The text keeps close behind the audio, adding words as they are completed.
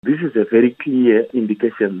This is a very clear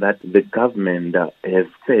indication that the government has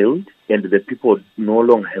failed and the people no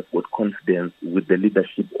longer have got confidence with the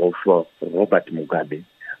leadership of Robert Mugabe.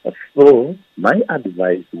 So my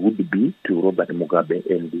advice would be to Robert Mugabe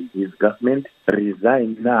and his government,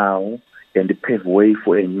 resign now and pave way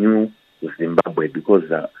for a new Zimbabwe, because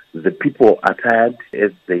the people are tired,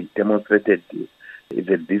 as they demonstrated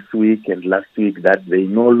even this week and last week, that they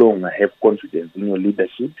no longer have confidence in your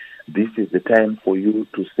leadership. This is the time for you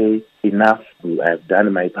to say, enough, I have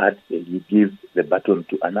done my part, and you give the baton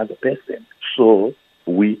to another person. So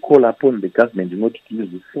we call upon the government not to use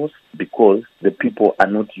the force, because the people are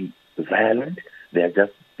not violent. They are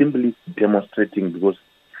just simply demonstrating because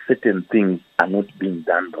certain things are not being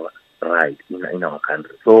done right in our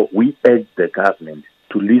country. So we urge the government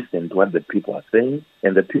to listen to what the people are saying,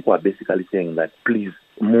 and the people are basically saying that please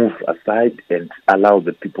move aside and allow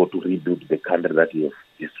the people to rebuild the country that you have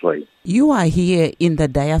destroyed. You are here in the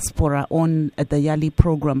diaspora on the Yali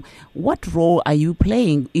program. What role are you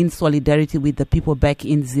playing in solidarity with the people back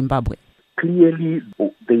in Zimbabwe? Clearly,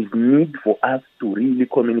 there is need for us to really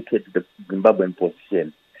communicate the Zimbabwean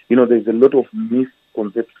position. There's a lot of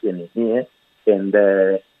misconception here, and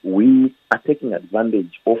we are taking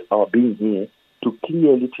advantage of our being here to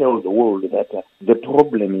clearly tell the world that the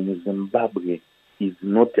problem in Zimbabwe is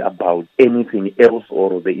not about anything else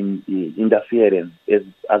or the interference, as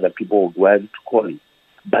other people would like to call it.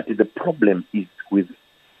 But the problem is with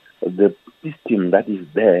the system that is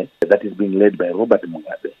there, that is being led by Robert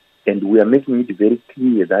Mugabe. And we are making it very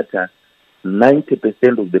clear that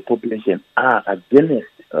 90% of the population are against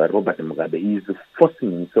Robert Mugabe. He is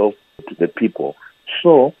forcing himself to the people.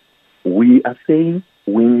 So we are saying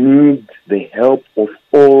we need the help of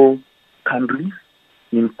all countries,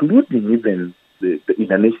 including even the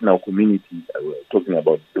international community, talking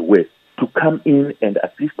about the West, to come in and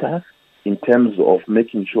assist us in terms of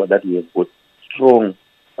making sure that we have got strong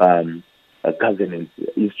governance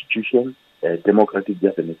institutions, democratic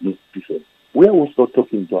governance institutions. We are also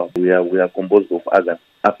talking to we are composed of other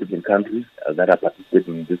African countries that are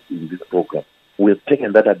participating in this program. We have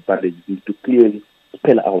taken that advantage to clearly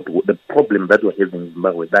spell out the problem that we're having in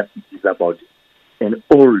Zimbabwe, that it is about an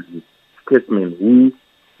old statesman who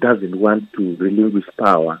doesn't want to relinquish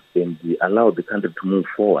power and allow the country to move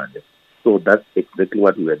forward. So that's exactly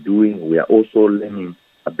what we are doing. We are also learning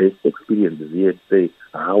our best experiences here to say,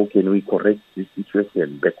 how can we correct this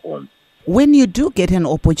situation back home? When you do get an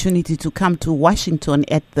opportunity to come to Washington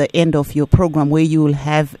at the end of your program, where you will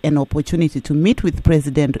have an opportunity to meet with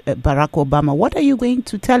President Barack Obama, what are you going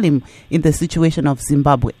to tell him in the situation of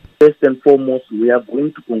Zimbabwe? First and foremost, we are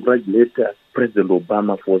going to congratulate President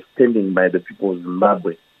Obama for standing by the people of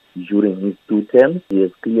Zimbabwe during his 2 terms. He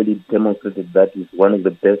has clearly demonstrated that he's one of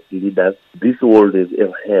the best leaders this world has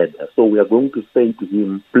ever had. So we are going to say to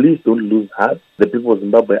him, please don't lose heart. The people of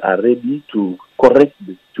Zimbabwe are ready to correct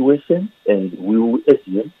the situation, and we will ask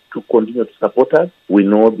him to continue to support us. We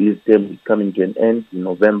know this term is coming to an end in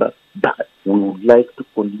November, but we would like to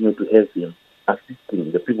continue to have him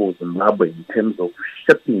assisting the people of Zimbabwe in terms of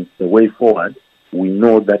shaping the way forward. We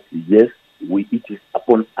know that, yes, it is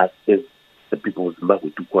upon us as the people of Zimbabwe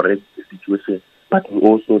to correct the situation, but we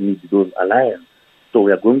also need those alliances. So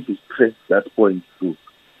we are going to stress that point to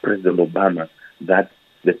President Obama, that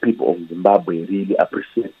the people of Zimbabwe really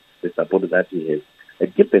appreciate the support that he has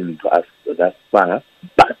given to us thus far,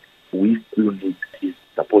 but we still need his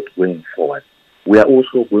support going forward. We are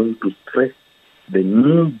also going to stress the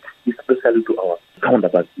need, especially to our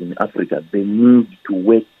counterparts in Africa, the need to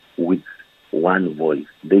work with one voice.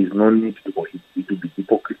 There is no need to be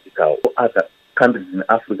hypocritical. Other countries in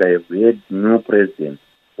Africa have had new presidents.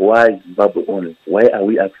 Why Zimbabwe only? Why are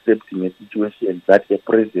we accepting a situation that a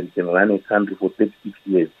president can run a country for 36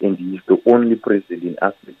 years and he is the only president in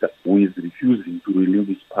Africa who is refusing to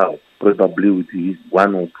relinquish power, probably with his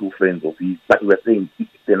 1 or 2 friends of his? But we are saying it's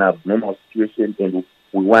an abnormal situation, and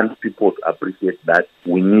we want people to appreciate that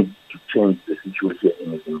we need to change the situation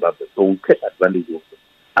in Zimbabwe. So we take advantage of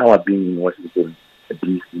our being in Washington,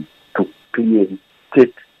 D.C., to clearly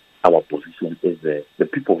state our position as the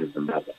people of Zimbabwe.